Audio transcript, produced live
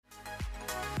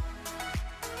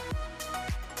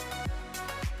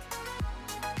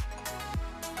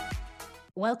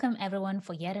Welcome everyone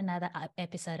for yet another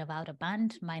episode of Out of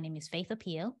Band. My name is Faith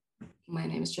Appeal. My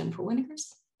name is Jennifer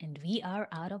Winnekers. And we are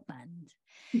Out of Band.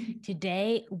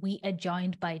 Today, we are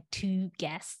joined by two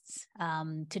guests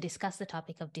to discuss the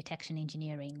topic of detection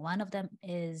engineering. One of them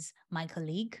is my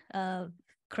colleague,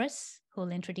 Chris, who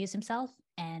will introduce himself.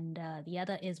 And the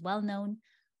other is well-known,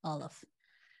 Olaf.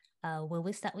 Will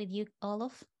we start with you,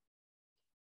 Olaf?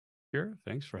 Sure.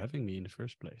 Thanks for having me in the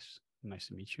first place. Nice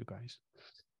to meet you guys.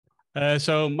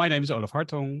 So my name is Olaf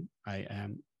Hartong. I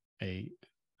am a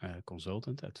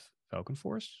consultant at Falcon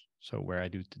Force. So where I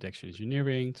do detection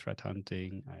engineering, threat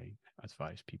hunting, I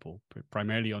advise people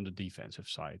primarily on the defensive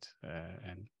side.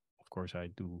 And of course,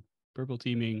 I do purple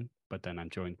teaming, but then I'm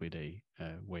joined with a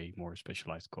way more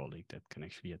specialized colleague that can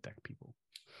actually attack people.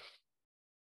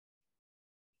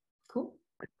 Cool.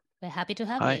 We're happy to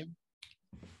have you.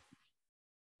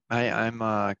 Hi,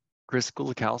 I'm Chris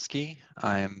Kulikowski.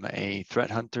 I'm a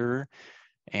threat hunter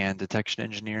and detection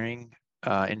engineering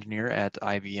engineer at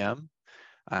IBM.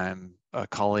 I'm a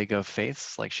colleague of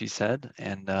Faith's, like she said,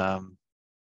 and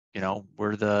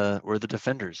we're the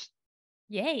defenders.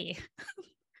 Yay!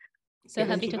 So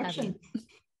happy to have you.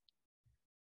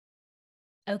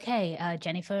 Okay,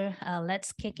 Jennifer,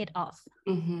 let's kick it off.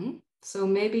 Mm-hmm. So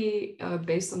maybe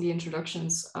based on the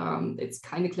introductions, it's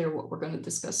kind of clear what we're going to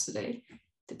discuss today.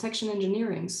 Detection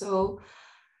engineering. So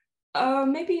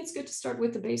maybe it's good to start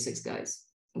with the basics, guys.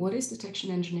 What is detection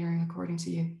engineering according to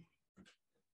you?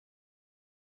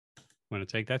 Want to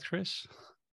take that, Chris?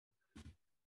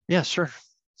 Yeah, sure.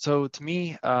 So to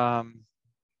me,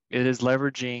 it is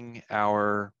leveraging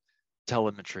our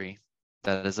telemetry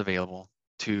that is available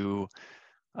to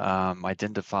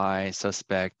identify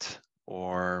suspect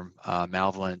or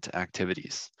malevolent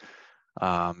activities.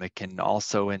 It can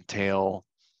also entail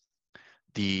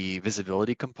the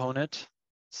visibility component.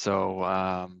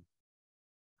 So,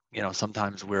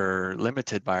 sometimes we're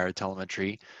limited by our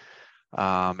telemetry.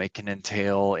 It can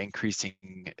entail increasing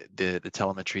the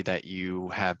telemetry that you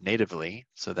have natively.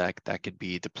 So that could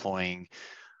be deploying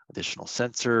additional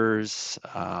sensors,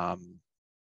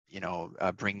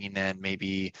 bringing in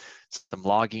maybe some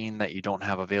logging that you don't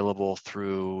have available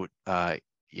through,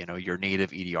 your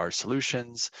native EDR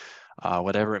solutions,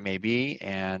 whatever it may be,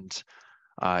 and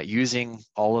using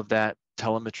all of that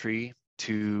telemetry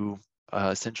to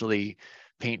essentially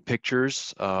paint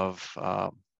pictures of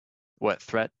what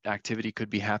threat activity could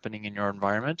be happening in your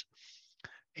environment,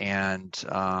 and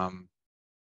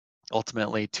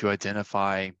ultimately to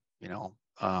identify,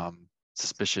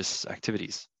 suspicious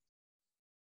activities.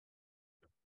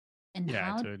 And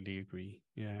yeah, I totally agree.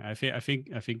 Yeah, I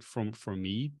think for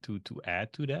me to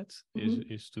add to that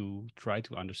is to try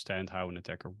to understand how an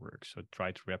attacker works. So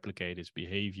try to replicate its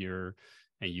behavior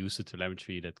and use the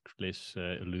telemetry that Chris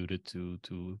alluded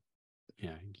to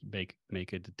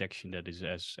make a detection that is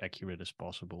as accurate as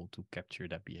possible to capture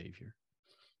that behavior.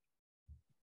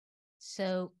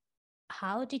 So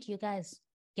how did you guys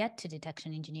get to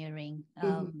detection engineering?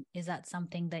 Is that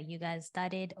something that you guys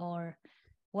studied, or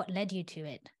what led you to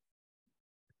it?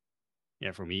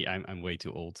 Yeah, for me, I'm way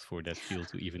too old for that field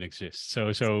to even exist.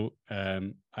 So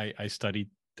I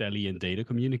studied tele and data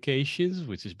communications,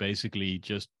 which is basically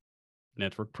just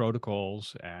network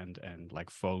protocols and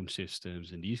like phone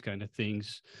systems and these kind of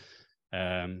things.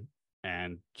 And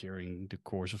during the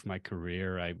course of my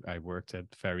career, I worked at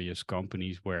various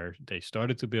companies where they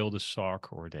started to build a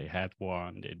SOC or they had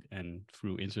one, and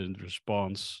through incident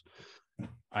response,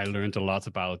 I learned a lot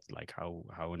about like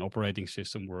how an operating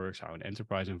system works, how an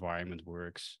enterprise environment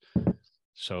works.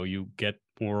 So you get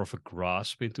more of a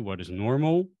grasp into what is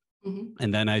normal.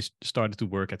 And then I started to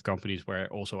work at companies where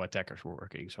also attackers were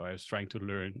working. So I was trying to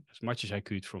learn as much as I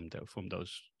could from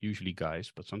those usually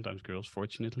guys, but sometimes girls,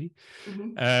 fortunately,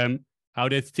 how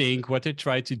they think, what they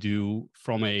try to do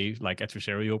from a like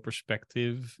adversarial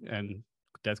perspective, and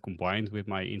that combined with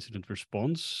my incident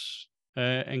response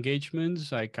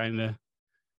engagements, I kind of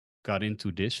got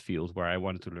into this field where I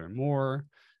wanted to learn more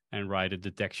and write a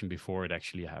detection before it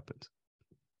actually happened.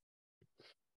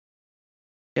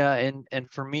 Yeah,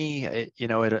 and for me,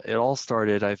 it all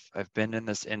started. I've been in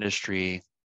this industry,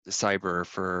 cyber,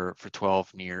 for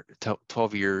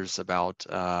 12 years, about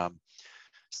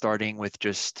starting with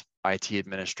just IT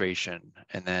administration,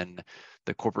 and then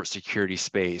the corporate security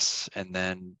space, and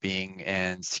then being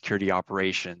in security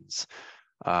operations,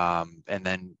 and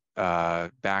then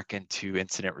back into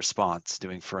incident response,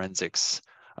 doing forensics,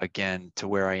 again to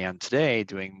where I am today,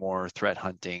 doing more threat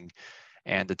hunting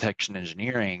and detection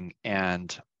engineering.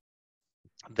 And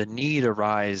the need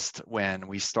arose when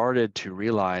we started to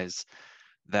realize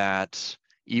that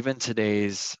even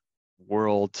today's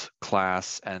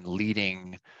world-class and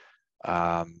leading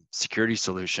security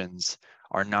solutions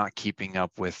are not keeping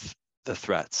up with the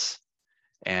threats.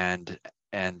 And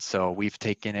so we've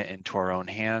taken it into our own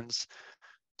hands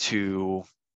to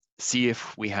see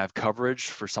if we have coverage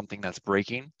for something that's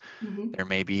breaking. Mm-hmm. There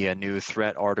may be a new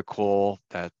threat article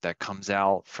that comes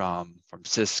out from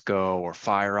Cisco or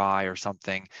FireEye or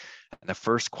something. And the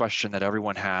first question that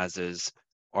everyone has is,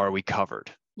 are we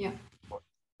covered? Yeah.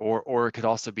 Or it could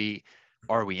also be,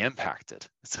 are we impacted?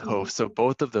 So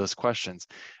both of those questions.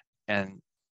 And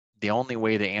the only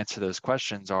way to answer those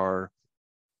questions are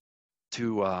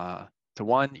to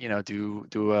one,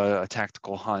 do a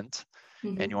tactical hunt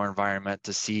in your environment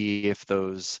to see if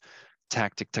those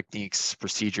techniques,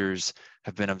 procedures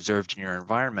have been observed in your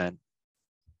environment,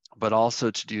 but also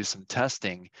to do some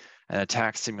testing and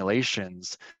attack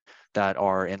simulations that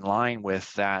are in line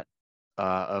with that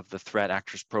of the threat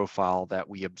actors profile that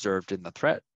we observed in the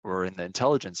threat or in the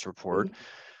intelligence report,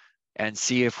 and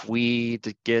see if we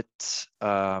to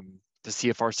see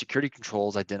if our security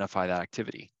controls identify that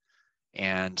activity.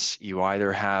 And you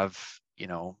either have,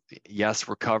 yes,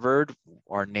 we're covered,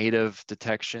 our native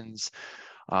detections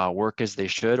work as they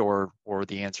should, or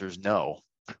the answer is no,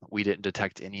 we didn't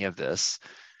detect any of this.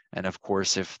 And of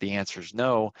course, if the answer is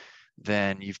no,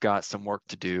 then you've got some work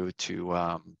to do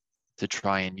to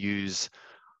try and use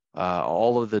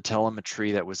all of the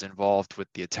telemetry that was involved with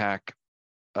the attack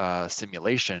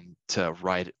simulation to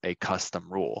write a custom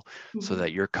rule so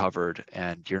that you're covered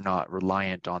and you're not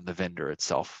reliant on the vendor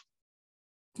itself.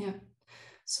 Yeah.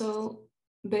 So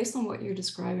based on what you're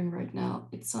describing right now,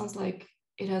 it sounds like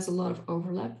it has a lot of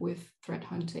overlap with threat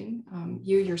hunting.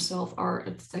 You yourself are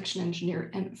a detection engineer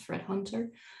and a threat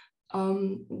hunter.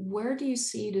 Where do you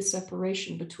see the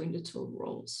separation between the two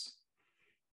roles?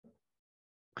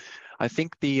 I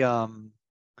think there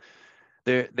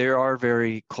are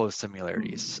very close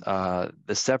similarities.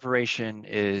 The separation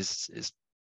is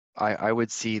I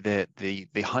would see that the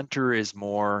hunter is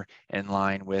more in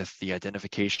line with the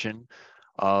identification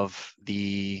of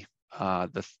the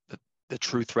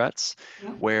true threats,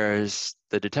 whereas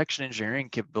the detection engineering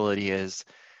capability is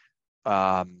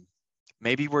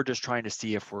maybe we're just trying to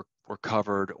see if we're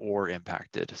covered or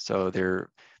impacted. So there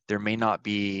may not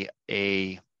be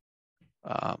a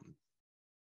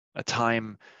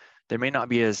time, there may not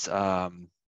be as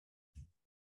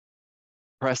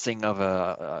pressing of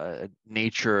a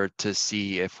nature to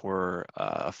see if we're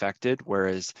affected,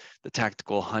 whereas the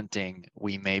tactical hunting,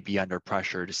 we may be under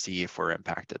pressure to see if we're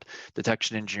impacted.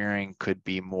 Detection engineering could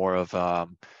be more of a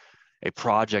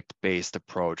project-based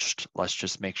approach. Let's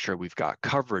just make sure we've got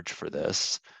coverage for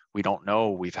this. We don't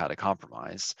know we've had a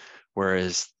compromise.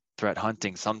 Whereas threat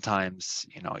hunting, sometimes,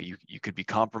 you could be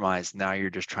compromised. Now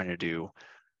you're just trying to do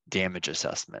damage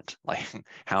assessment, like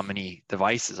how many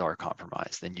devices are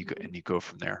compromised, then you go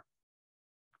from there.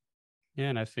 Yeah,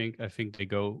 and I think they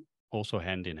go also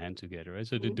hand in hand together, right?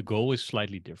 So the goal is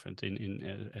slightly different.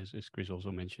 As Chris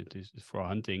also mentioned, is for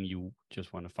hunting, you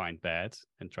just want to find bad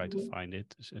and try to find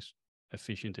it as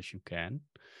efficient as you can.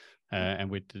 And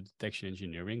with the detection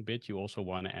engineering bit, you also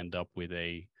want to end up with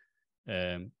a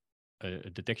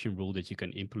detection rule that you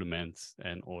can implement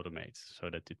and automate so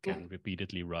that it can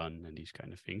repeatedly run and these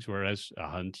kind of things. Whereas a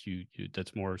hunt, you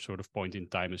that's more sort of point in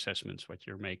time assessments what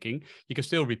you're making. You can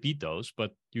still repeat those,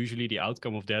 but usually the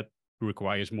outcome of that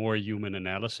requires more human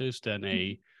analysis than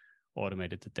a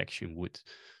automated detection would.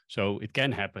 So it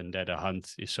can happen that a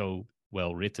hunt is so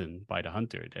well written by the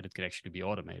hunter that it can actually be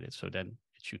automated. So then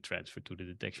it should transfer to the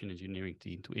detection engineering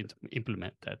team to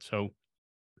implement that. So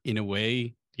in a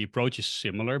way, the approach is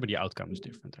similar, but the outcome is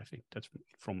different. I think that's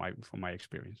from my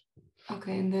experience.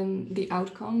 Okay, and then the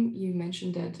outcome, you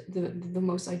mentioned that the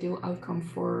most ideal outcome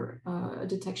for a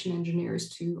detection engineer is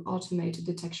to automate a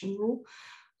detection rule.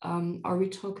 Are we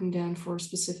talking then for a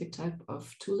specific type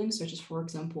of tooling, such as, for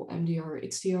example, MDR,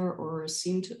 XDR, or a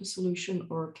SIEM solution,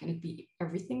 or can it be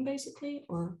everything basically,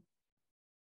 or?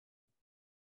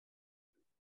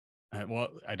 Well,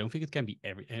 I don't think it can be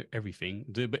everything.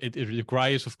 But it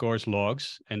requires, of course,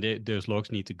 logs, and those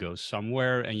logs need to go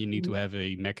somewhere, and you need to have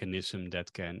a mechanism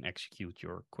that can execute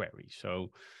your query.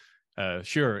 So,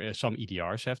 sure, some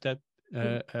EDRs have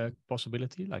that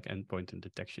possibility, like endpoint and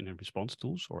detection and response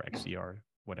tools, or XDR,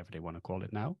 whatever they want to call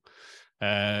it now.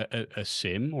 A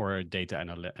SIEM or a data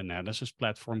analysis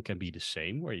platform can be the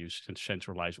same, where you can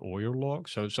centralize all your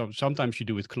logs. So sometimes you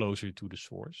do it closer to the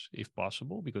source, if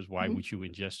possible, because why would you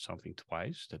ingest something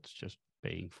twice? That's just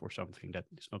paying for something that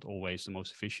is not always the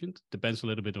most efficient. Depends a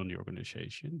little bit on the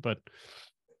organization, but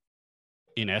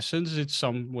in essence, it's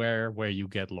somewhere where you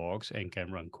get logs and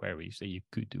can run queries, that you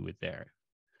could do it there.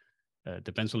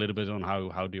 Depends a little bit on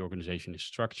how the organization is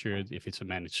structured, if it's a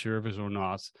managed service or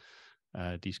not.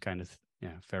 these kind of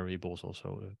variables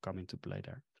also come into play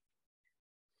there.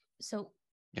 So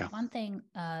Yeah. one thing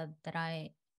that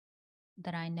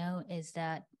I know is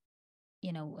that,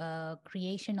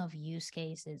 creation of use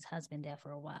cases has been there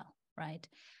for a while, right?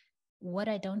 What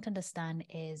I don't understand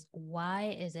is,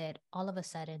 why is it all of a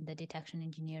sudden the detection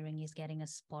engineering is getting a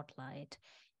spotlight?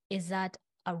 Is that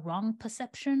a wrong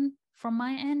perception from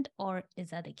my end, or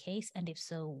is that the case? And if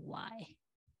so, why?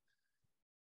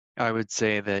 I would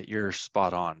say that you're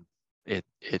spot on. It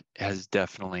has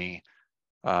definitely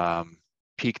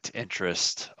piqued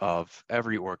interest of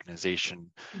every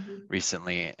organization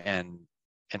recently. And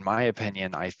in my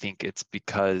opinion, I think it's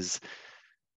because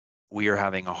we are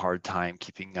having a hard time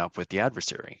keeping up with the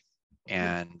adversary.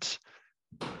 And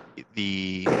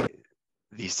the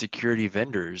security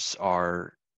vendors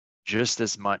are just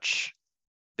as much,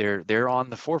 they're on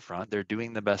the forefront. They're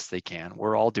doing the best they can.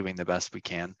 We're all doing the best we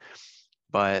can,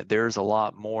 but there's a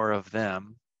lot more of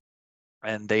them,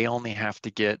 and they only have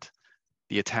to get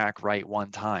the attack right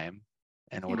one time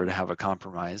in order to have a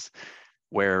compromise,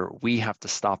 where we have to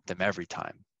stop them every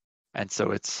time. And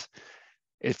so it's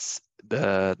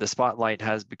the spotlight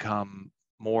has become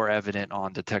more evident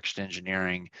on detection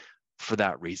engineering for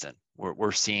that reason.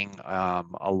 We're seeing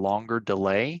a longer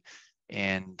delay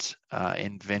and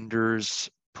in vendors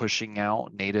pushing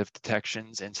out native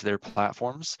detections into their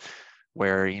platforms,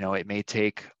 where it may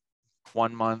take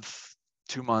 1 month,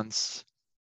 2 months,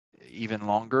 even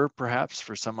longer perhaps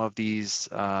for some of these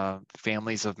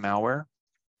families of malware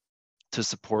to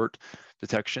support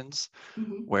detections.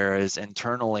 Whereas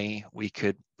internally we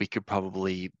could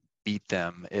probably beat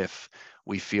them if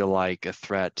we feel like a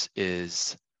threat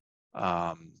is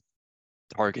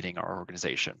targeting our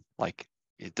organization. Like,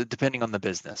 depending on the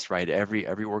business, right? Every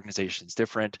organization is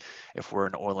different. If we're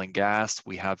in oil and gas,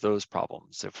 we have those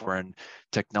problems. If we're in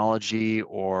technology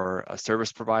or a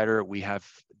service provider, we have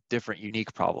different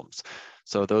unique problems.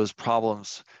 So those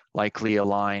problems likely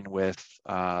align with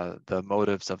the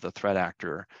motives of the threat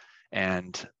actor,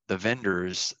 and the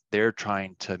vendors, they're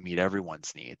trying to meet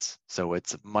everyone's needs. So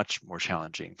it's much more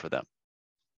challenging for them.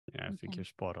 Yeah, I think you're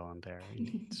spot on there.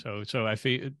 So I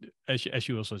think, as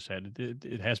you also said,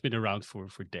 it has been around for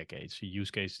decades.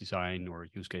 Use case design or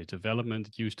use case development,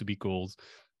 it used to be called.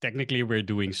 Technically, we're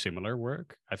doing similar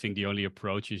work. I think the only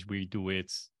approach is we do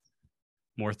it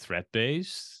more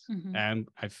threat-based. And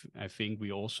I think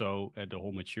we also, the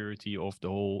whole maturity of the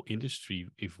whole industry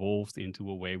evolved into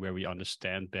a way where we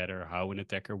understand better how an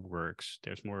attacker works.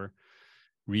 There's more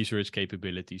research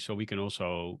capability, so we can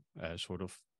also sort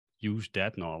of use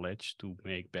that knowledge to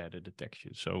make better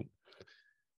detection. So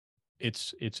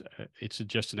it's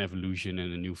just an evolution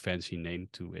and a new fancy name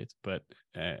to it, but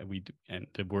and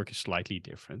the work is slightly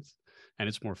different, and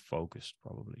it's more focused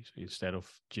probably. So instead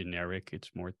of generic, it's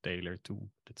more tailored to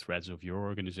the threats of your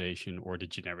organization or the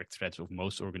generic threats of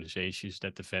most organizations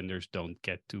that the vendors don't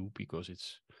get to because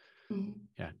it's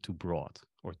too broad,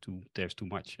 or there's too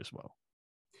much as well.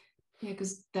 Yeah,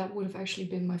 because that would have actually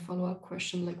been my follow-up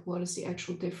question, like what is the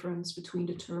actual difference between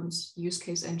the terms use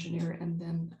case engineer and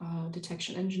then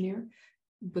detection engineer?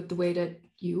 But the way that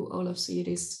you, Olaf, see it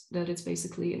is that it's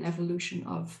basically an evolution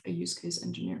of a use case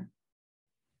engineer.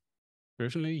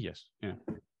 Personally, yes. Yeah.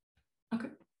 Okay.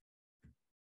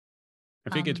 I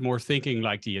think it's more thinking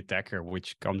like the attacker,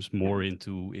 which comes more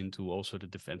into also the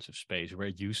defensive space, where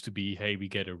it used to be, hey, we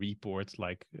get a report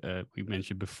like we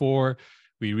mentioned before,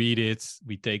 we read it,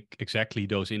 we take exactly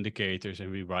those indicators and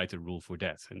we write a rule for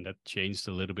that. And that changed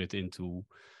a little bit into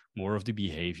more of the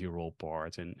behavioral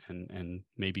part and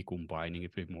maybe combining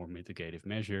it with more mitigative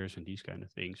measures and these kind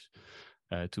of things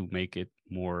to make it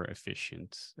more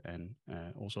efficient and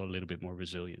also a little bit more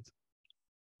resilient.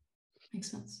 Makes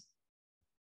sense.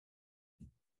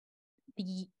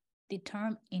 The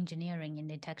term engineering and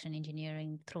detection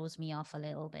engineering throws me off a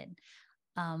little bit.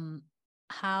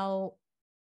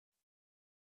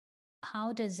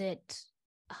 How does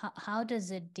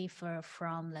it differ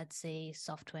from, let's say,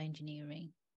 software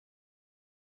engineering?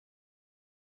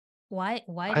 Why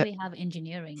do we have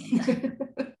engineering in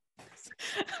that?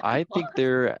 I think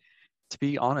to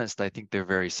be honest, I think they're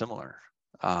very similar.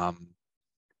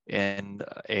 In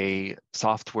a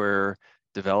software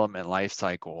development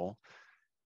lifecycle,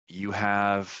 you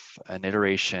have an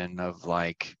iteration of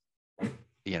like,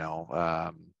 we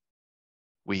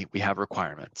have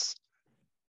requirements.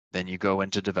 Then you go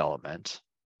into development,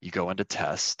 you go into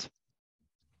test.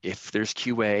 If there's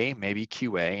QA, maybe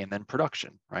QA, and then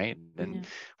production, right? And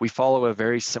we follow a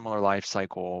very similar life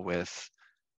cycle with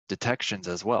detections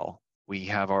as well. We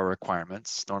have our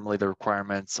requirements. Normally the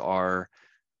requirements are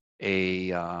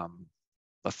a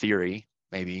theory,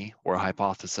 maybe, or a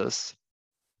hypothesis.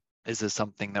 is this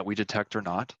something that we detect or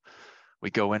not? We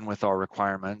go in with our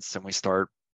requirements and we start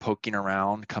poking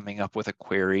around, coming up with a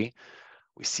query.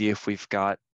 We see if we've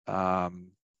got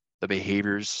the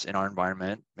behaviors in our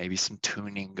environment. Maybe some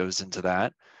tuning goes into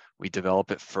that. We develop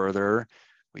it further.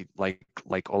 We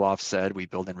like Olaf said, we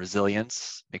build in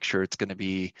resilience, make sure it's going to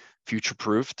be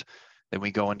future-proofed. Then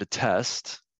we go into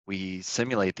test. We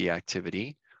simulate the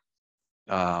activity.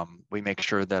 We make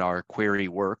sure that our query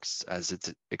works as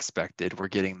it's expected. We're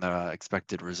getting the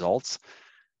expected results.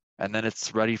 And then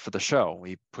it's ready for the show.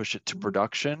 We push it to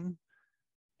production,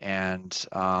 and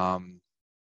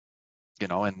you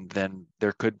know, and then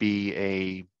there could be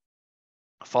a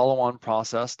follow-on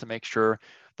process to make sure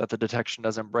that the detection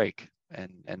doesn't break,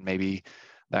 and maybe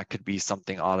that could be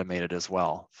something automated as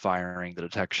well, firing the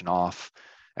detection off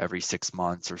every 6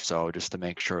 months or so, just to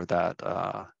make sure that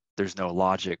there's no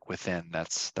logic within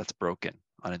that's broken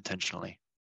unintentionally.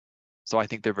 So I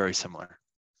think they're very similar.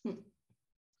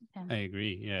 I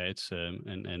agree. Yeah, it's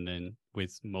and then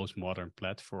with most modern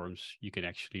platforms, you can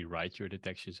actually write your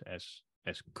detections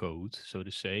as code, so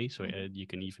to say. So you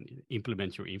can even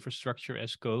implement your infrastructure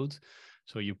as code.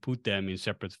 So you put them in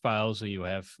separate files, and you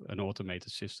have an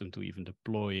automated system to even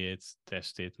deploy it,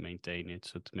 test it, maintain it,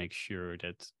 so to make sure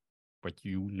that what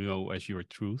you know as your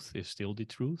truth is still the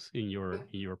truth in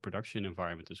your production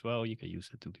environment as well. You can use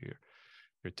it to do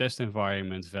your test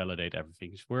environment, validate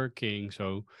everything's working.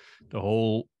 So the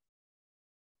whole,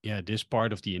 this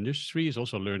part of the industry is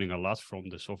also learning a lot from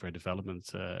the software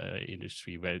development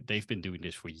industry, where they've been doing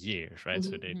this for years, right?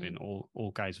 So they've been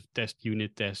all kinds of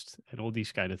unit tests and all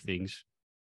these kind of things.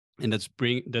 And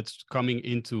that's coming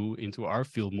into our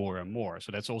field more and more.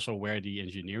 So that's also where the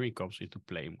engineering comes into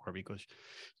play more, because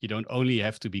you don't only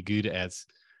have to be good at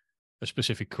a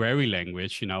specific query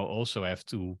language, you now also have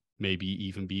to maybe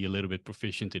even be a little bit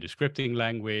proficient in the scripting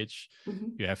language.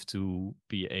 You have to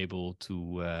be able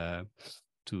to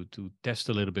test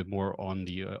a little bit more on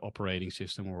the operating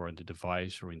system or on the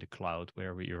device or in the cloud,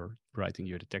 where you're writing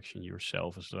your detection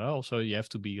yourself as well. So you have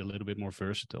to be a little bit more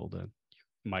versatile than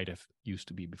you might have used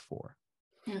to be before.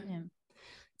 Yeah.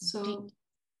 So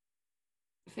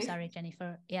sorry,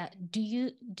 Jennifer. Yeah. Do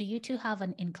you two have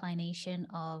an inclination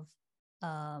of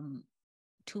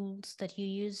tools that you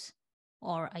use,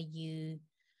 or are you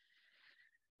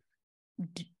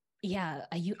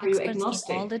experts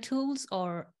in all the tools,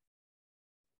 or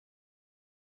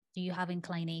do you have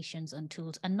inclinations on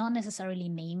tools, and not necessarily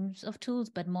names of tools,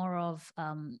 but more of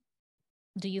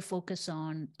do you focus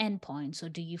on endpoints, or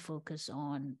do you focus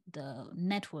on the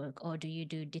network, or do you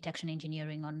do detection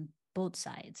engineering on both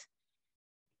sides?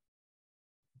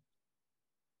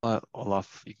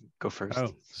 Olaf, you can go first.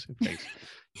 Oh, thanks.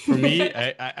 For me,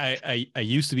 I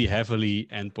used to be heavily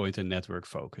endpoint and network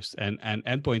focused, and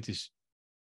endpoint is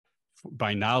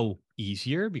by now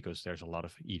easier because there's a lot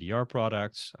of EDR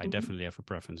products. I definitely have a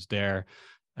preference there,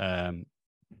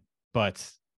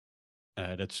 but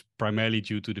that's primarily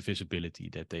due to the visibility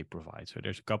that they provide. So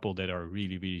there's a couple that are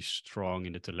really, really strong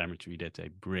in the telemetry that they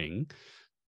bring,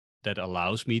 that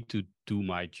allows me to do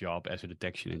my job as a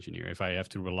detection engineer. If I have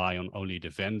to rely on only the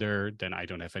vendor, then I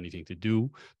don't have anything to do.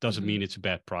 Doesn't mean it's a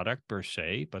bad product per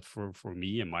se, but for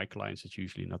me and my clients, it's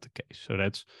usually not the case. So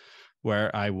that's where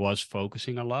I was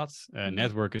focusing a lot.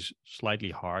 Network is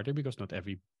slightly harder because not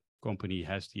every company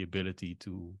has the ability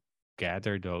to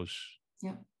gather those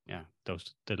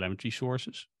those telemetry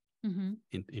sources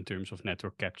in terms of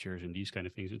network captures and these kind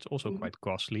of things. It's also quite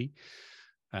costly.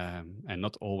 And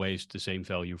not always the same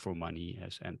value for money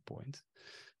as endpoint.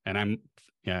 And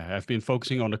I've been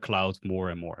focusing on the cloud more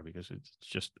and more because it's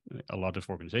just a lot of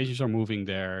organizations are moving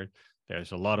there.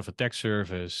 There's a lot of attack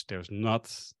surface. There's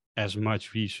not as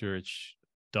much research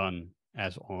done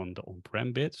as on the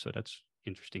on-prem bit. So that's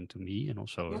interesting to me. And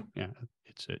also,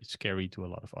 it's scary to a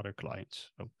lot of other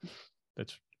clients. So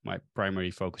that's my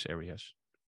primary focus areas.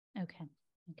 Okay.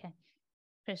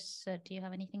 Chris, do you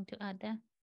have anything to add there?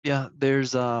 Yeah,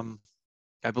 there's I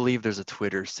believe there's a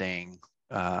Twitter saying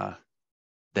that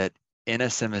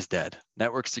NSM is dead.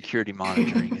 Network security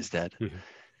monitoring is dead.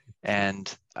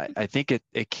 And I think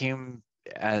it came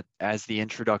as the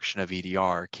introduction of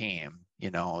EDR came,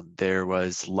 there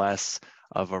was less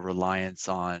of a reliance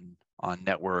on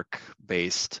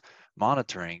network-based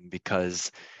monitoring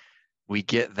because we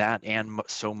get that and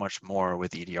so much more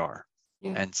with EDR.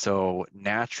 And so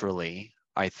naturally,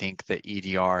 I think that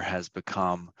EDR has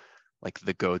become like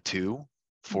the go-to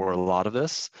for a lot of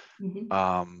this.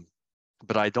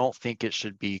 But I don't think it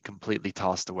should be completely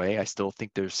tossed away. I still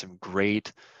think there's some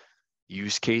great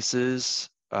use cases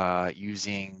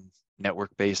using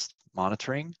network-based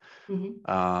monitoring.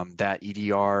 That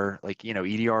EDR,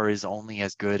 EDR is only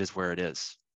as good as where it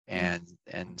is. and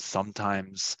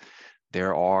sometimes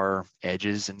there are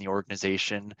edges in the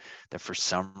organization that for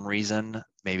some reason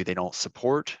maybe they don't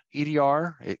support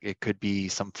EDR. It could be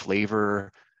some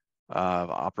flavor of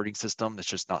operating system that's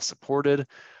just not supported.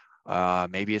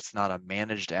 Maybe it's not a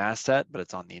managed asset, but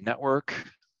it's on the network.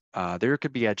 There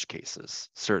could be edge cases,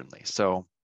 certainly. So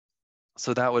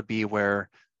that would be where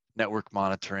network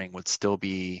monitoring would still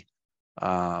be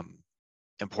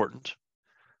important.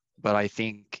 But I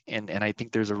think, and I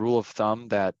think there's a rule of thumb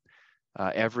that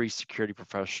every security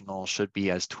professional should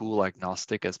be as tool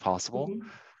agnostic as possible. Mm-hmm.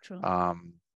 True.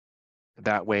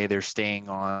 That way they're staying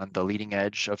on the leading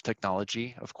edge of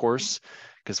technology, of course,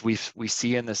 because we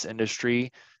see in this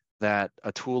industry that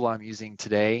a tool I'm using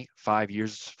today, 5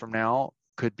 years from now,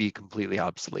 could be completely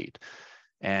obsolete.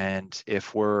 And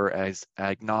if we're as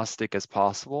agnostic as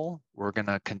possible, we're going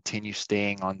to continue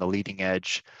staying on the leading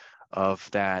edge of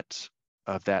that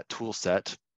tool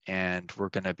set, and we're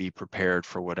going to be prepared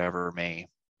for whatever may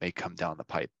come down the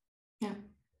pipe. Yeah.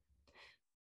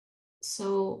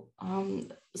 So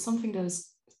something that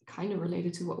is kind of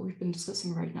related to what we've been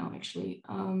discussing right now, actually.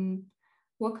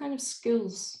 What kind of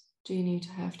skills do you need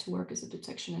to have to work as a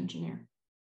detection engineer?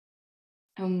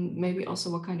 And maybe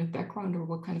also what kind of background or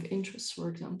what kind of interests, for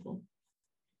example?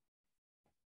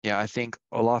 Yeah, I think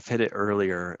Olaf hit it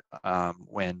earlier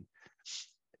when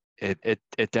it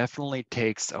definitely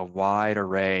takes a wide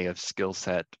array of skill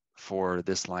set for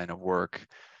this line of work.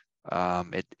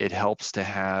 It helps to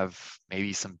have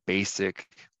maybe some basic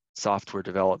software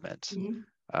development,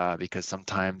 because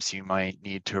sometimes you might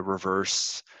need to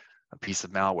reverse a piece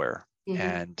of malware,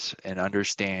 and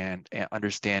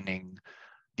understanding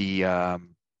the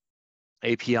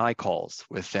API calls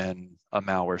within a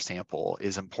malware sample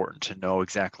is important to know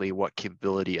exactly what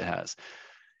capability it has.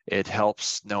 It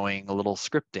helps knowing a little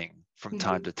scripting from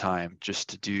time to time, just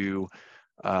to do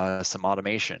some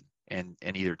automation in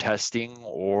either testing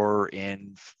or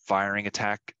in firing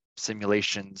attack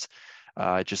simulations.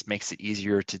 It just makes it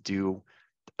easier to do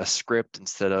a script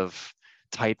instead of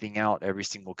typing out every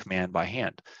single command by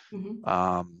hand.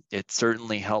 It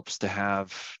certainly helps to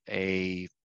have a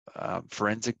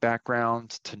forensic background,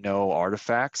 to know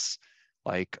artifacts,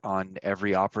 like on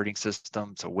every operating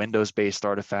system, so Windows-based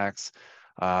artifacts,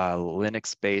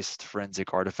 Linux-based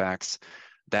forensic artifacts.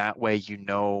 That way you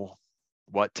know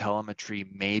what telemetry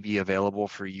may be available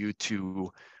for you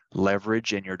to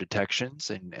leverage in your detections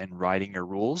and writing your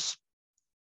rules.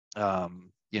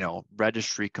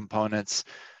 Registry components,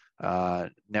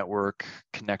 network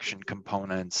connection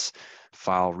components,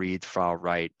 file read, file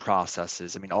write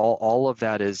processes. I mean, all of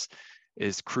that is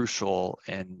crucial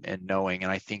in knowing,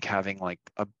 and I think having like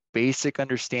a basic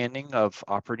understanding of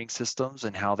operating systems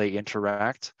and how they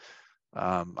interact,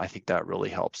 I think that really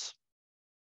helps.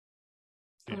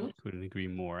 Yeah, I couldn't agree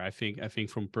more. I think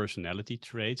from personality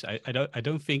traits, I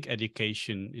don't think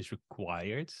education is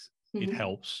required. It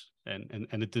helps, and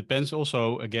it depends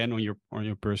also again on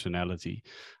your personality.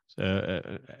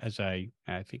 As I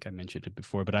think I mentioned it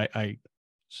before, but I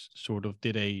sort of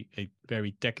did a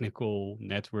very technical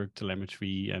network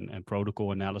telemetry and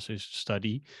protocol analysis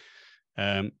study,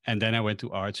 and then I went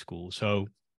to art school. So,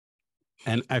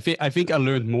 and I think I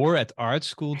learned more at art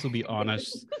school, to be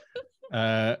honest.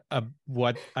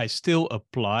 What I still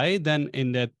apply than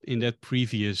in that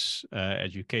previous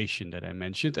education that I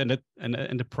mentioned,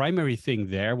 and the primary thing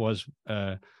there was,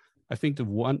 I think the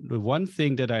one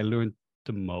thing that I learned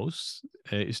the most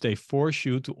is they force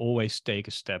you to always take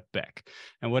a step back.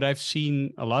 And what I've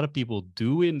seen a lot of people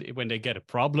do when they get a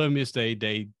problem is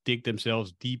they dig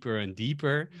themselves deeper and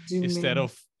deeper instead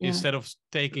of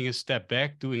taking a step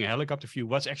back, doing a helicopter view.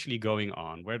 What's actually going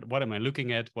on? What am I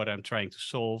looking at? What I'm trying to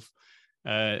solve?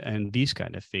 And these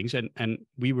kind of things. And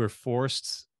we were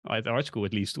forced at art school,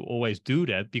 at least, to always do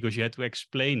that because you had to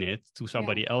explain it to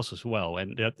somebody else as well.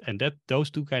 And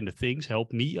those two kind of things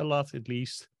help me a lot, at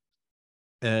least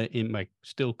in my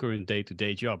still current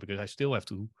day-to-day job, because I still have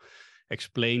to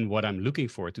explain what I'm looking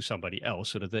for to somebody else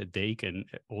so that they can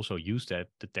also use that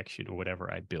detection or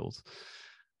whatever I built.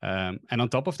 And on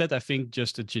top of that, I think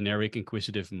just a generic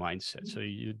inquisitive mindset. So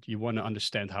you want to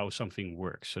understand how something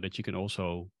works so that you can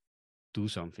also do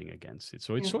something against it.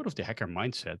 So it's sort of the hacker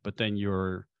mindset, but then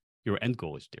your end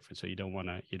goal is different. So you don't want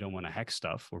to hack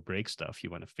stuff or break stuff. You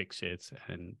want to fix it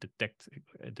and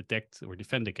detect or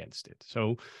defend against it.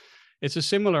 So it's a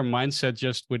similar mindset,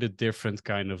 just with a different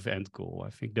kind of end goal. I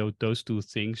think those two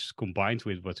things combined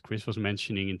with what Chris was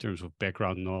mentioning in terms of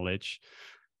background knowledge,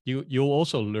 you'll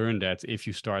also learn that if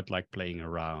you start like playing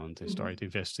around and start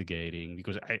investigating,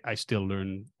 because I still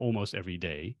learn almost every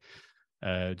day,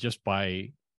 just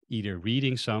by either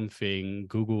reading something.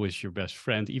 Google is your best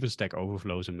friend. Even Stack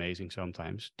Overflow is amazing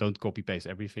sometimes. Don't copy paste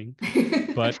everything,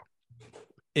 but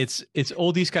it's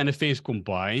all these kind of things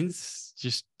combined.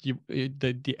 Just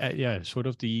sort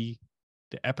of the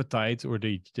appetite or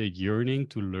the yearning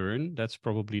to learn. That's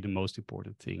probably the most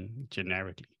important thing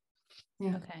generically.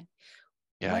 Yeah. Okay.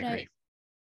 Yeah, I agree.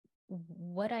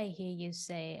 What I hear you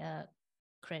say,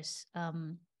 Chris,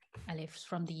 Alif,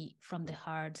 from the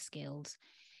hard skills,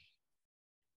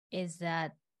 is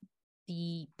that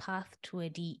the path to a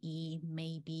DE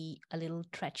may be a little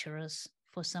treacherous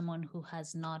for someone who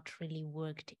has not really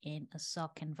worked in a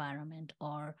SOC environment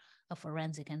or a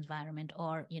forensic environment,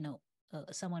 or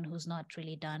someone who's not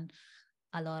really done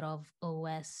a lot of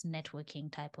OS networking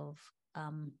type of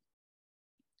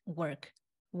work.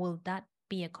 Will that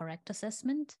be a correct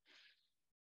assessment?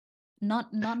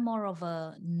 Not more of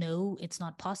a no, it's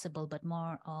not possible, but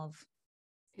more of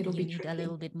you need a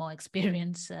little bit more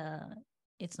experience.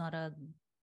 It's not a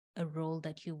role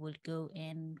that you would go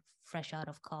in fresh out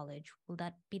of college. Will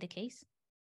that be the case?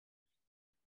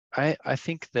 I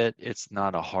think that it's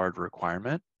not a hard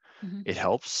requirement. Mm-hmm. It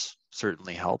helps,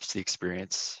 certainly helps. The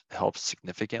experience helps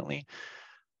significantly.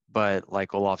 But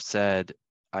like Olaf said,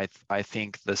 I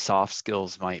think the soft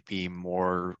skills might be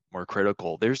more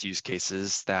critical. There's use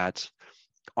cases that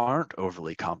aren't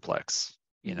overly complex,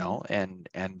 you know, and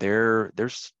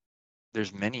there's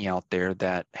many out there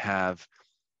that have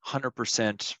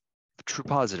 100% true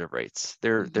positive rates.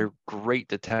 They're great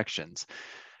detections,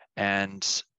 and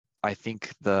I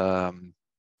think the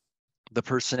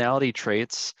personality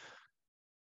traits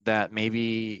that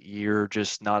maybe you're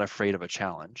just not afraid of a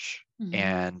challenge,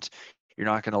 and you're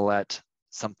not going to let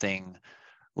something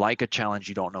like a challenge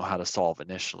you don't know how to solve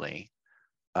initially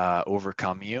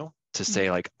overcome you to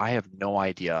say like, I have no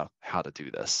idea how to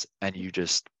do this, and you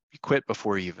quit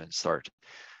before you even start.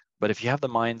 But if you have the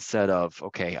mindset of,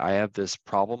 okay, I have this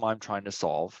problem I'm trying to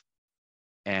solve,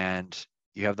 and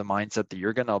you have the mindset that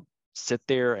you're going to sit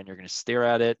there and you're going to stare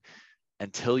at it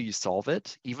until you solve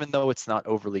it, even though it's not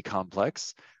overly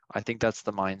complex, I think that's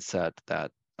the mindset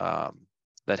that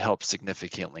that helps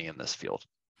significantly in this field.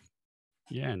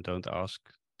 Yeah, and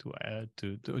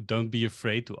don't be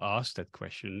afraid to ask that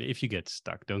question. If you get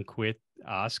stuck, don't quit,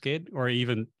 ask it, or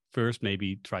even first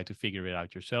maybe try to figure it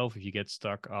out yourself. If you get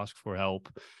stuck, ask for help.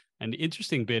 And the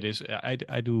interesting bit is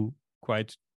I do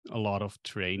quite a lot of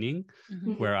training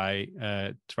where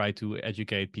I try to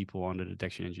educate people on the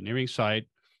detection engineering side.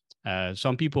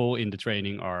 Some people in the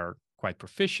training are quite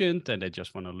proficient and they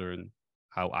just want to learn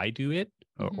how I do it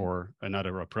or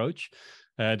another approach.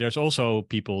 There's also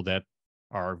people that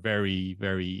are very,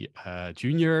 very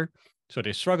junior, so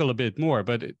they struggle a bit more.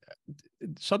 But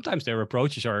sometimes their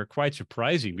approaches are quite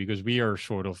surprising because we are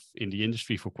sort of in the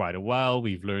industry for quite a while.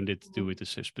 We've learned it to do it a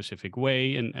specific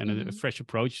way, and a fresh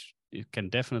approach, it can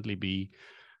definitely be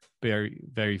very,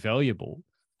 very valuable.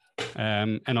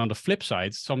 And on the flip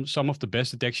side, some of the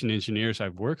best detection engineers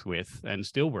I've worked with and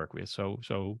still work with.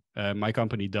 So my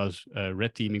company does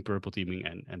red teaming, purple teaming,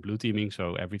 and blue teaming,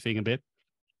 so everything a bit.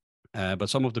 But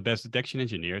some of the best detection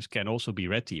engineers can also be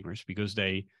red teamers because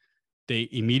they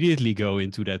immediately go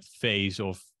into that phase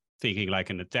of thinking like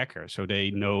an attacker. So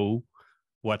they know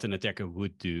what an attacker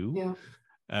would do.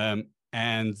 Yeah.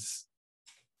 And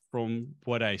from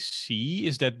what I see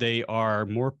is that they are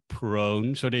more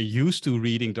prone. So they're used to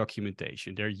reading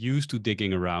documentation. They're used to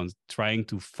digging around, trying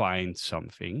to find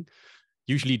something.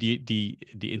 Usually the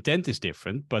intent is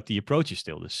different, but the approach is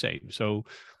still the same. So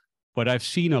what I've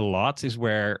seen a lot is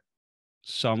where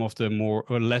some of the more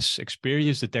or less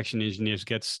experienced detection engineers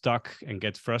get stuck and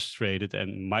get frustrated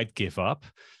and might give up.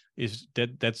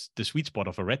 That's the sweet spot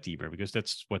of a red teamer, because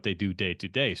that's what they do day to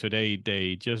day. So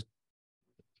they just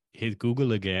hit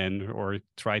Google again or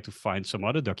try to find some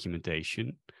other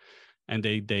documentation, and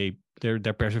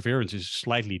their perseverance is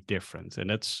slightly different, and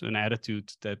that's an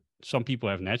attitude that some people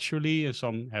have naturally and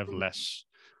some have less.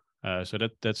 So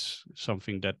that's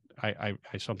something that I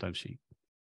sometimes see.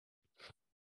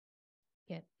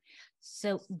 Good.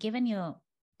 So given your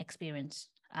experience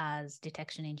as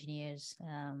detection engineers,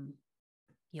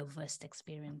 your vast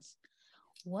experience,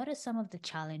 what are some of the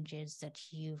challenges that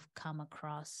you've come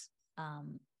across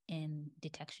in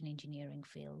detection engineering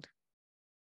field?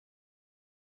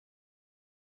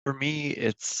 For me,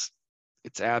 it's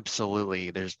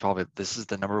absolutely, this is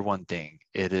the number one thing.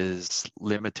 It is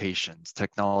limitations,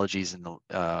 technologies, and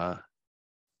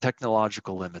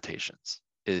technological limitations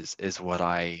is what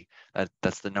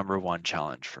that's the number one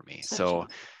challenge for me.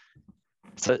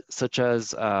 Such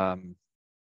as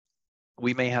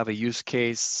we may have a use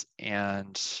case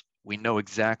and we know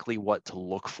exactly what to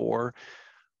look for,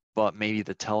 but maybe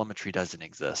the telemetry doesn't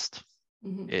exist.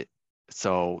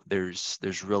 So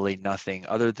there's really nothing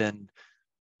other than,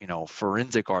 you know,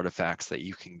 forensic artifacts that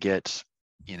you can get,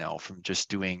 you know, from just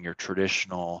doing your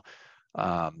traditional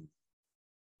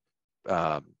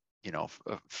you know,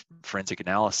 forensic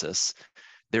analysis.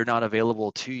 They're not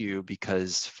available to you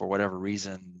because for whatever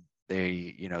reason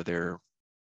they, you know, they're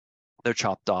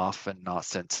chopped off and not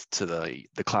sent to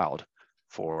the cloud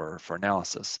for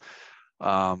analysis.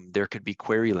 There could be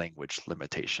query language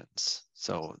limitations.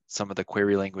 So some of the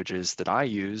query languages that I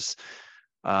use,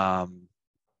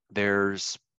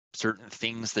 there's certain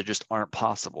things that just aren't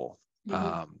possible.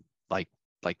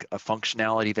 Like a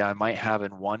functionality that I might have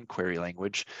in one query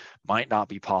language might not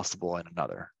be possible in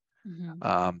another.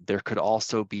 There could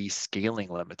also be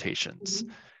scaling limitations.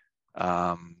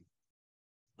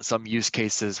 Some use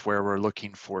cases where we're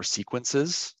looking for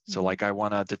sequences. So like I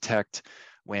want to detect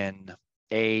when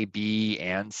A, B,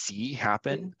 and C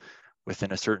happen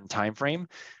within a certain time frame,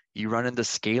 you run into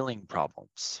scaling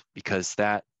problems because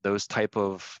those type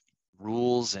of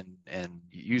rules and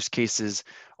use cases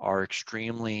are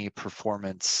extremely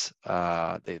performance.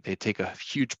 They take a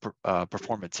huge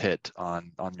performance hit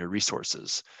on your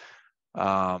resources.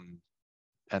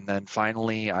 And then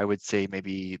finally, I would say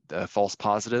maybe the false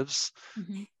positives.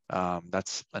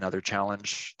 That's another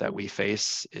challenge that we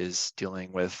face, is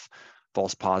dealing with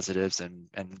false positives and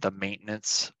the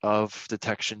maintenance of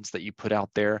detections that you put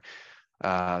out there.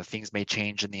 Things may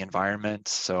change in the environment.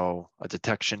 So a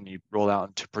detection you roll out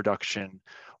into production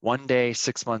one day,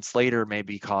 6 months later, may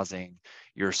be causing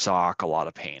your SOC a lot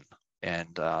of pain.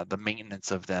 And the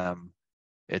maintenance of them,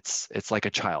 it's like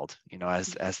a child, you know,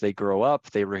 as they grow up,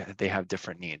 they have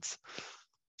different needs.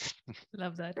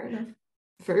 Love that. Fair enough.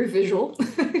 Very visual.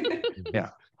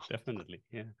 Yeah, definitely.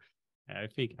 Yeah. I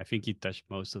think you touched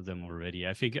most of them already.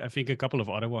 I think a couple of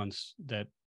other ones that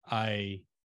I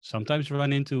sometimes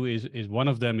run into is one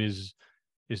of them is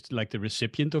like the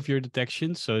recipient of your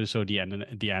detection. So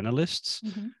the analysts.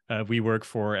 We work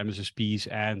for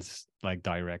MSSPs and like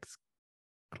direct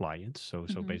clients. So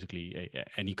basically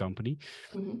any company.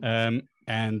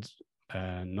 And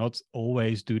not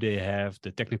always do they have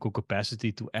the technical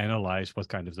capacity to analyze what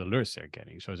kind of alerts they're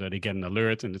getting. So they get an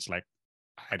alert and it's like,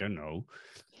 I don't know.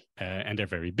 And they're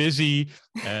very busy,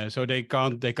 so they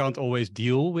can't always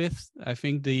deal with, I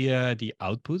think, the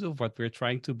output of what we're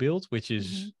trying to build, which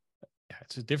is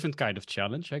it's a different kind of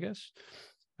challenge, I guess.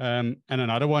 And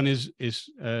another one is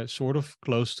sort of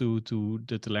close to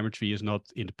the telemetry is not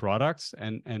in the product,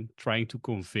 and trying to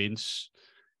convince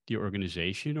the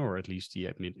organization, or at least the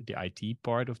IT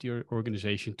part of the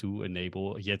organization, to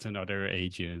enable yet another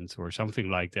agent or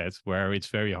something like that, where it's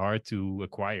very hard to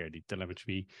acquire the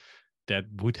telemetry that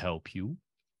would help you.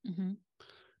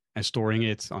 And storing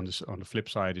it on the flip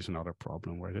side is another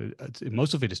problem, where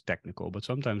most of it is technical, but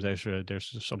sometimes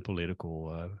there's some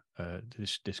political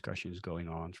discussions going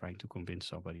on, trying to convince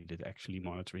somebody that actually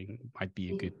monitoring might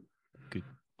be a good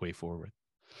way forward.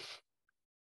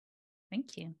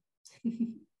 Thank you.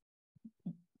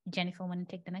 Jennifer, want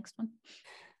to take the next one?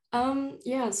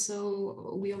 Yeah,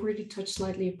 so we already touched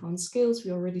slightly upon skills.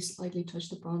 We already slightly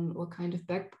touched upon what kind of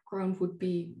background would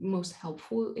be most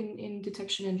helpful in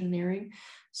detection engineering.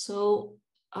 So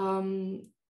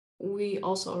we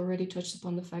also already touched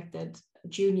upon the fact that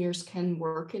juniors can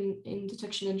work in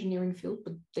detection engineering field,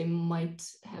 but they might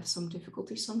have some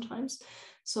difficulty sometimes.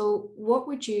 So what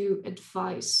would you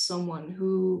advise someone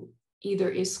who either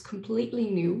is completely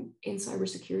new in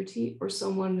cybersecurity, or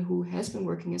someone who has been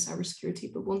working in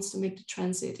cybersecurity but wants to make the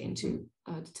transit into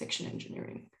detection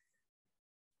engineering?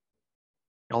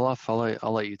 Olaf,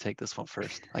 I'll let you take this one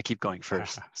first. I keep going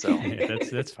first, so yeah,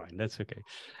 that's fine. That's okay.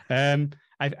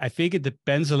 I think it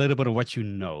depends a little bit on what you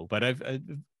know, but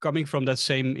coming from that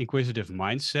same inquisitive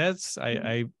mindset,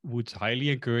 I would highly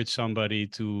encourage somebody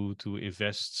to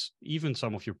invest even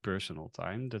some of your personal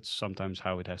time. That's sometimes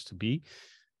how it has to be.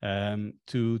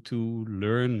 To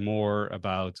learn more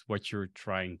about what you're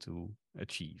trying to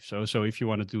achieve. So if you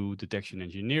want to do detection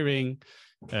engineering,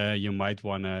 you might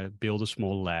want to build a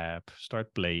small lab,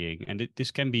 start playing, and this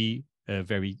can be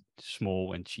very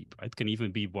small and cheap. It can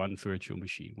even be one virtual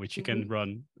machine, which you can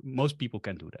run. Most people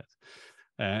can do that,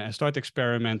 and start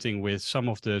experimenting with some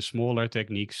of the smaller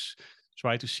techniques.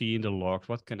 Try to see in the logs,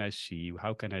 what can I see?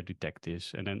 How can I detect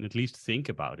this? And then at least think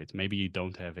about it. Maybe you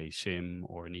don't have a SIM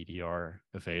or an EDR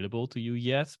available to you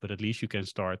yet, but at least you can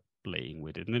start playing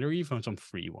with it. And there are even some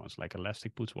free ones, like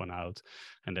Elastic puts one out,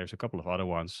 and there's a couple of other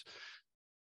ones.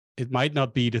 It might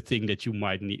not be the thing that you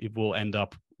might need, it will end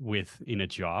up with in a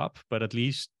job, but at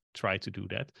least try to do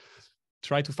that.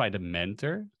 Try to find a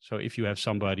mentor. So if you have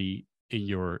somebody in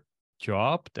your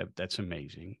job, that's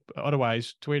amazing. But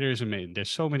otherwise, Twitter is amazing.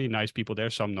 There's so many nice people there,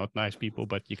 some not nice people,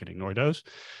 but you can ignore those.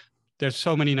 There's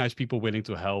so many nice people willing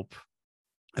to help.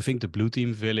 I think the Blue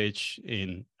Team Village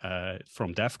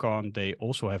from DEF CON, they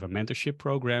also have a mentorship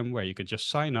program where you can just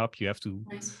sign up. You have to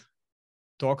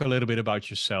talk a little bit about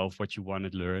yourself, what you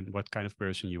want to learn, what kind of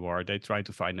person you are. They try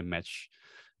to find a match,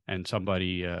 and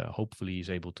somebody hopefully is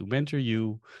able to mentor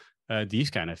you. These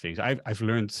kind of things. I've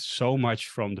learned so much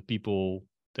from the people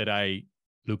that I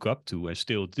look up to and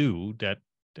still do, that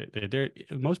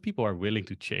most people are willing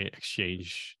to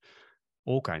exchange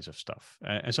all kinds of stuff.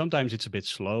 And sometimes it's a bit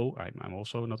slow. I'm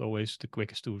also not always the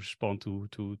quickest to respond to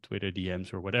Twitter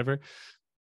DMs or whatever,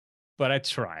 but I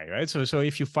try, right? So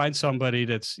if you find somebody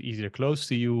that's either close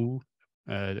to you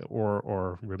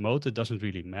or remote, it doesn't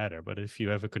really matter. But if you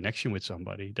have a connection with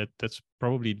somebody, that's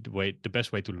probably the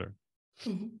best way to learn.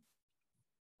 Mm-hmm.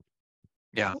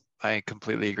 Yeah, I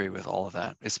completely agree with all of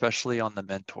that, especially on the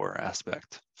mentor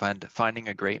aspect. Finding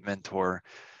a great mentor,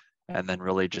 and then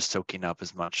really just soaking up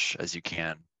as much as you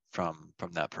can from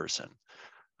that person.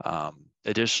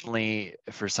 Additionally,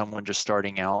 for someone just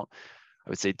starting out, I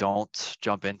would say don't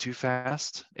jump in too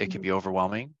fast. It can be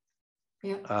overwhelming.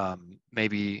 Yeah.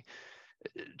 Maybe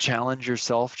challenge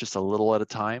yourself just a little at a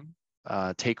time.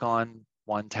 Take on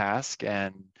one task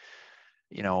and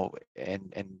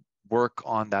work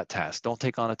on that task. Don't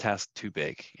take on a task too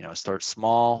big. Start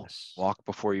small, Yes. walk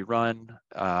before you run,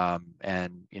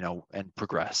 and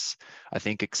progress. I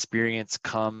think experience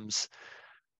comes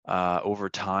over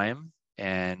time,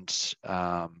 and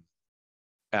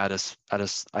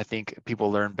I think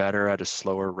people learn better at a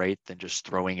slower rate than just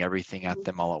throwing everything at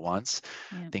them all at once.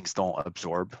 Yeah. Things don't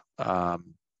absorb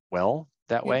well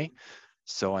that way.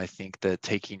 So I think that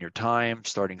taking your time,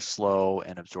 starting slow,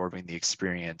 and absorbing the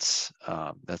experience,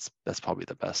 that's probably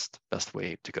the best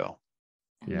way to go.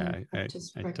 Yeah, I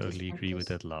totally agree with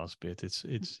that last bit.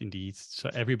 It's indeed, so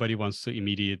everybody wants to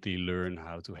immediately learn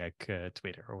how to hack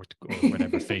Twitter or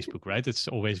whatever, Facebook, right? It's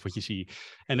always what you see,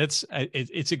 and it's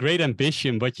a great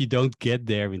ambition, but you don't get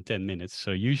there in 10 minutes.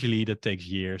 So usually that takes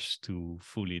years to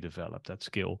fully develop that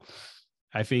skill.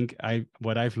 I think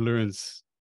what I've learned,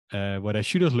 what I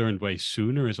should have learned way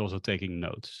sooner, is also taking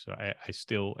notes. So I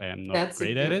still am not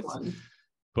great at it,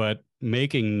 but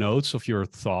making notes of your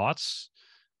thoughts.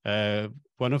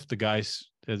 One of the guys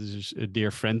that is a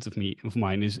dear friend of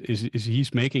mine is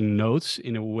he's making notes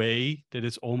in a way that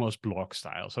it's almost blog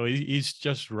style. So he's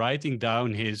just writing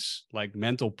down his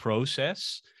mental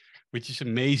process, which is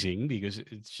amazing because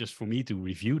it's just for me to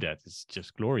review that. It's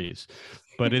just glorious,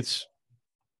 but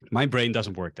my brain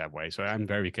doesn't work that way. So I'm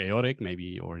very chaotic. Maybe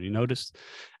you already noticed,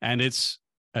 and it's.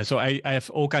 So I have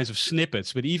all kinds of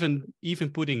snippets, but even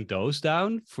putting those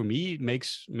down for me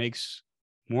makes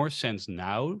more sense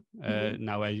now.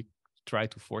 Now I try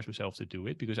to force myself to do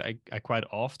it because I quite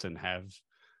often have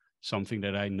something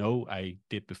that I know I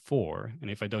did before, and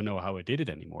if I don't know how I did it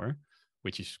anymore,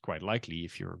 which is quite likely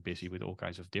if you're busy with all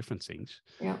kinds of different things,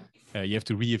 you have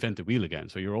to reinvent the wheel again.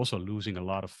 So you're also losing a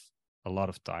lot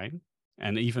of time,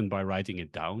 and even by writing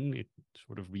it down, it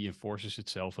sort of reinforces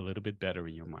itself a little bit better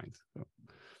in your mind. So.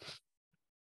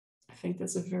 I think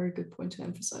that's a very good point to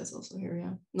emphasize also here.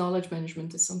 Yeah, knowledge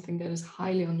management is something that is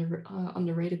highly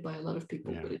underrated by a lot of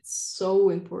people, but it's so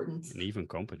important. And even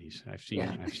companies, I've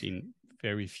seen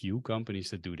very few companies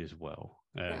that do this well,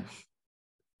 and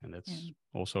that's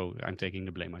also, I'm taking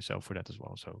the blame myself for that as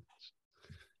well. So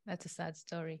that's a sad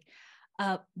story.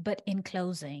 But in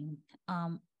closing,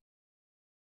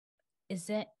 is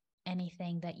there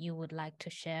anything that you would like to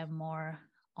share more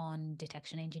on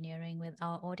detection engineering with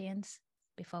our audience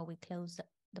before we close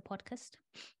the podcast?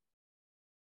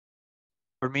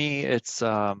 For me, it's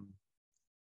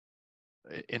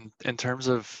in terms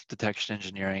of detection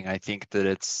engineering, I think that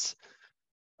it's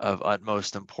of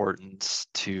utmost importance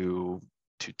to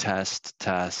test,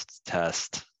 to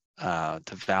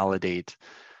validate,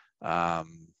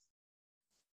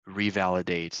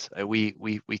 revalidate.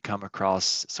 We come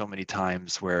across so many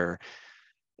times where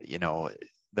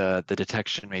the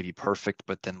detection may be perfect,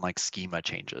 but then schema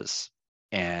changes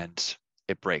and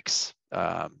it breaks,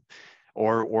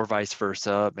 or vice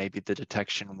versa. Maybe the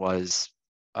detection was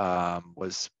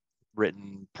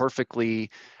written perfectly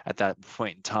at that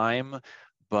point in time,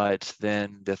 but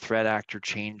then the threat actor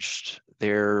changed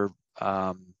their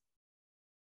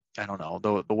I don't know,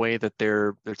 the way that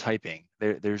they're typing.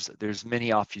 There's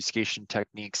many obfuscation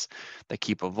techniques that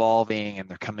keep evolving, and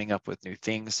they're coming up with new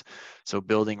things. So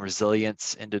building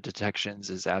resilience into detections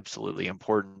is absolutely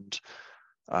important.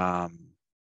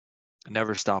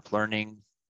 Never stop learning.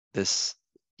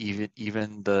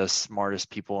 Even the smartest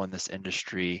people in this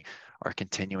industry are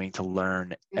continuing to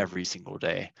learn every single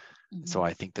day. So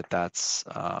I think that that's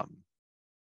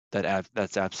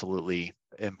absolutely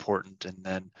important. And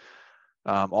then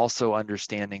also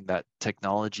understanding that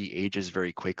technology ages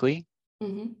very quickly.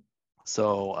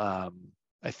 So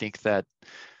I think that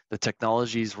the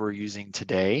technologies we're using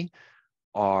today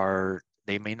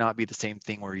they may not be the same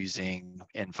thing we're using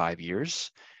in 5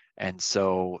 years. And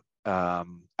so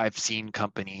I've seen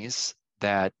companies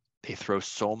that they throw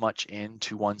so much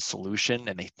into one solution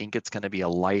and they think it's going to be a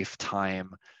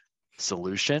lifetime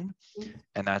solution.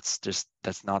 And that's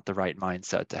not the right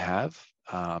mindset to have,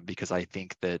 because I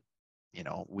think that, you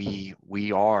know, we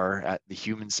are, at the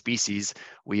human species,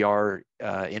 we are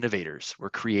innovators, we're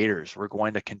creators, we're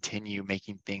going to continue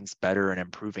making things better and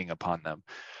improving upon them.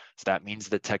 So that means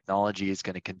that technology is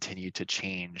going to continue to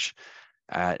change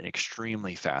at an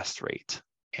extremely fast rate.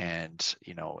 And,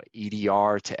 you know,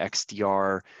 EDR to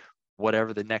XDR,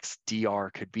 whatever the next DR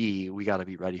could be, we got to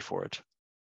be ready for it.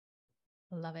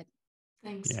 Love it.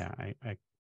 Thanks. Yeah,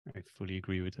 I fully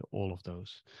agree with all of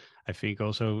those. I think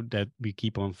also that we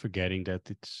keep on forgetting that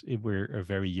we're a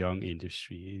very young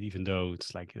industry, even though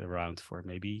it's like around for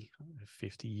maybe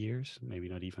 50 years, maybe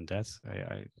not even that.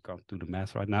 I can't do the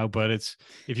math right now, but it's,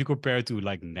 if you compare it to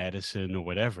like medicine or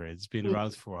whatever, it's been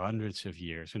around for hundreds of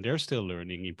years, and they're still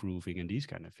learning, improving, and these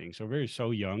kind of things. So we're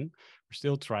so young. We're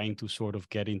still trying to sort of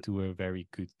get into a very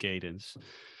good cadence.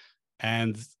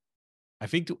 And I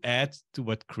think to add to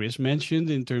what Chris mentioned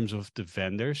in terms of the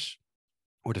vendors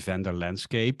or the vendor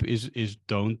landscape is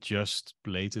don't just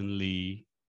blatantly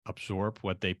absorb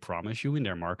what they promise you in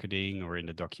their marketing or in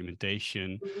the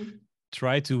documentation.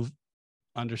 Try to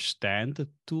understand the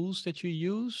tools that you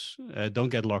use. Don't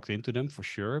get locked into them for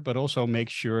sure, but also make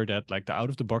sure that like the out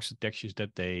of the box detections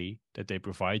that they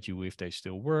provide you, if they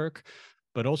still work.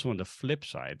 But also on the flip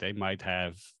side, they might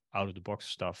have out of the box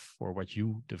stuff for what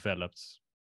you developed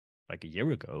like a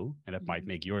year ago, and that might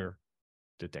make your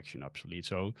detection obsolete.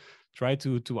 So try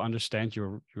to understand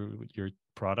your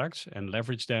products and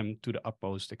leverage them to the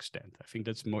utmost extent. I think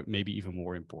that's maybe even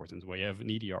more important. Where you have an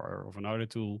EDR or another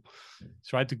tool,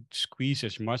 try to squeeze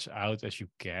as much out as you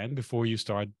can before you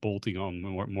start bolting on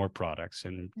more products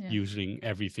and using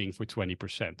everything for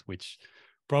 20%, which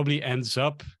probably ends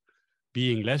up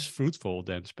being less fruitful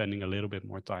than spending a little bit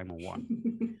more time on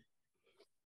one.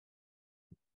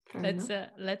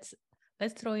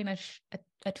 Let's throw in a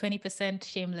 20%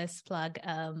 shameless plug.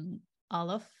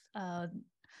 Olaf,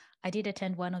 I did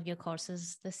attend one of your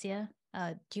courses this year.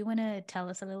 Do you want to tell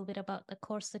us a little bit about the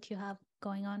course that you have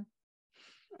going on?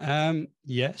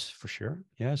 Yes, for sure.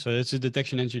 Yeah, so it's a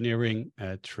detection engineering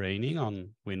training on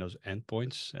Windows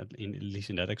endpoints, at least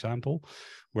in that example,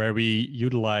 where we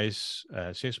utilize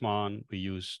Sysmon, we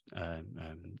use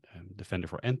Defender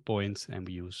for Endpoint, and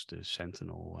we use the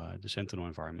Sentinel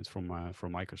environment from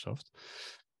Microsoft.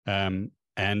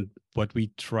 And what we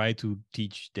try to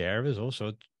teach there is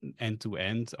also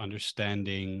end-to-end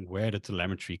understanding where the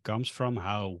telemetry comes from.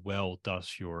 How well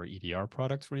does your EDR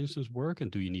product, for instance, work?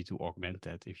 And do you need to augment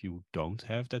that if you don't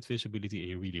have that visibility and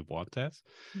you really want that?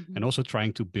 And also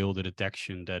trying to build a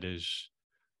detection that is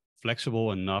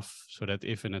flexible enough so that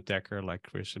if an attacker, like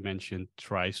Chris mentioned,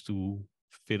 tries to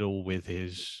fiddle with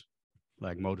his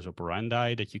like modus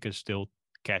operandi, that you can still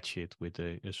catch it with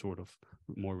a sort of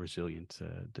more resilient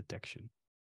detection.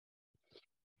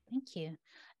 Thank you.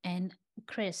 And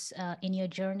Chris, in your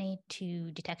journey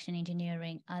to detection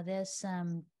engineering, are there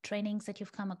some trainings that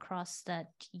you've come across that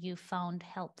you found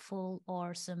helpful,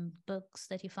 or some books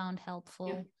that you found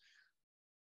helpful?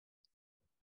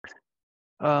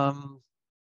 Well,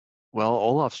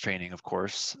 Olaf's training, of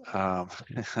course.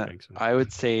 I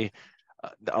would say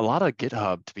a lot of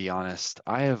GitHub, to be honest.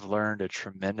 I have learned a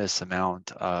tremendous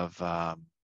amount of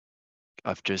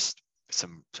just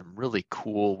some really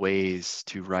cool ways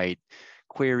to write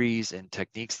queries and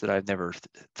techniques that I've never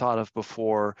thought of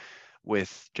before,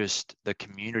 with just the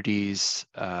community's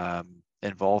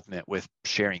involvement with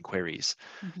sharing queries.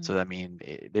 So I mean,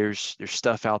 there's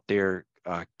stuff out there,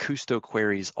 Kusto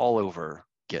queries all over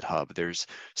GitHub. There's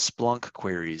Splunk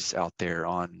queries out there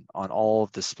on all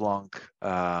of the Splunk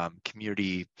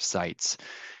community sites.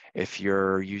 If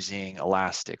you're using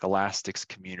Elastic's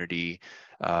community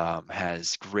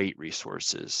has great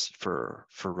resources for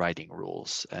writing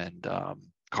rules, and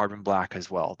Carbon Black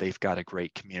as well. They've got a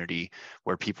great community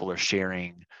where people are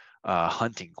sharing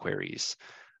hunting queries.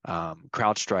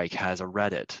 CrowdStrike has a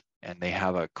Reddit, and they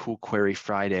have a Cool Query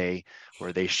Friday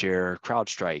where they share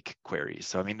CrowdStrike queries.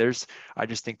 So I mean, I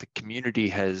just think the community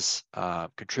has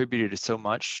contributed so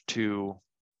much to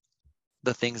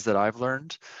the things that I've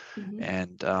learned,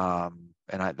 and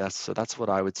that's what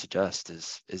I would suggest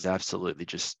is absolutely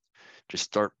just just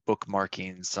start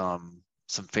bookmarking some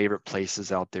favorite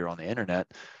places out there on the internet,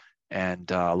 and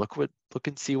look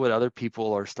and see what other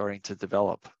people are starting to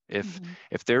develop.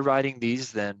 If they're writing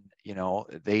these, then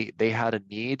they had a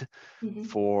need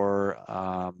for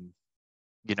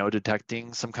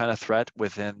detecting some kind of threat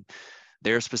within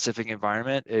their specific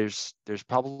environment. There's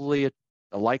probably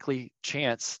a likely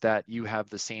chance that you have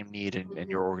the same need in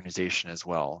your organization as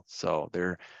well. So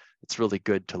it's really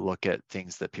good to look at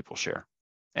things that people share.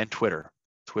 And Twitter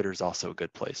is also a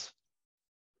good place.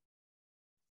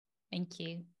 Thank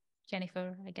you.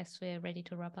 Jennifer, I guess we're ready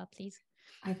to wrap up, please.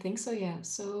 I think so, yeah.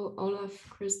 So Olaf,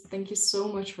 Chris, thank you so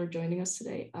much for joining us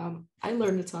today. I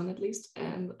learned a ton at least,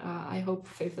 and I hope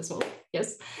Faith as well.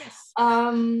 Yes.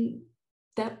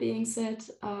 That being said,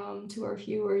 to our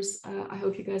viewers, I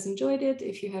hope you guys enjoyed it.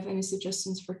 If you have any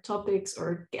suggestions for topics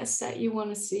or guests that you want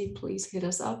to see, please hit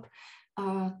us up.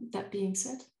 That being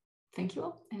said, thank you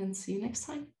all and see you next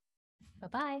time.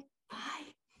 Bye-bye. Bye.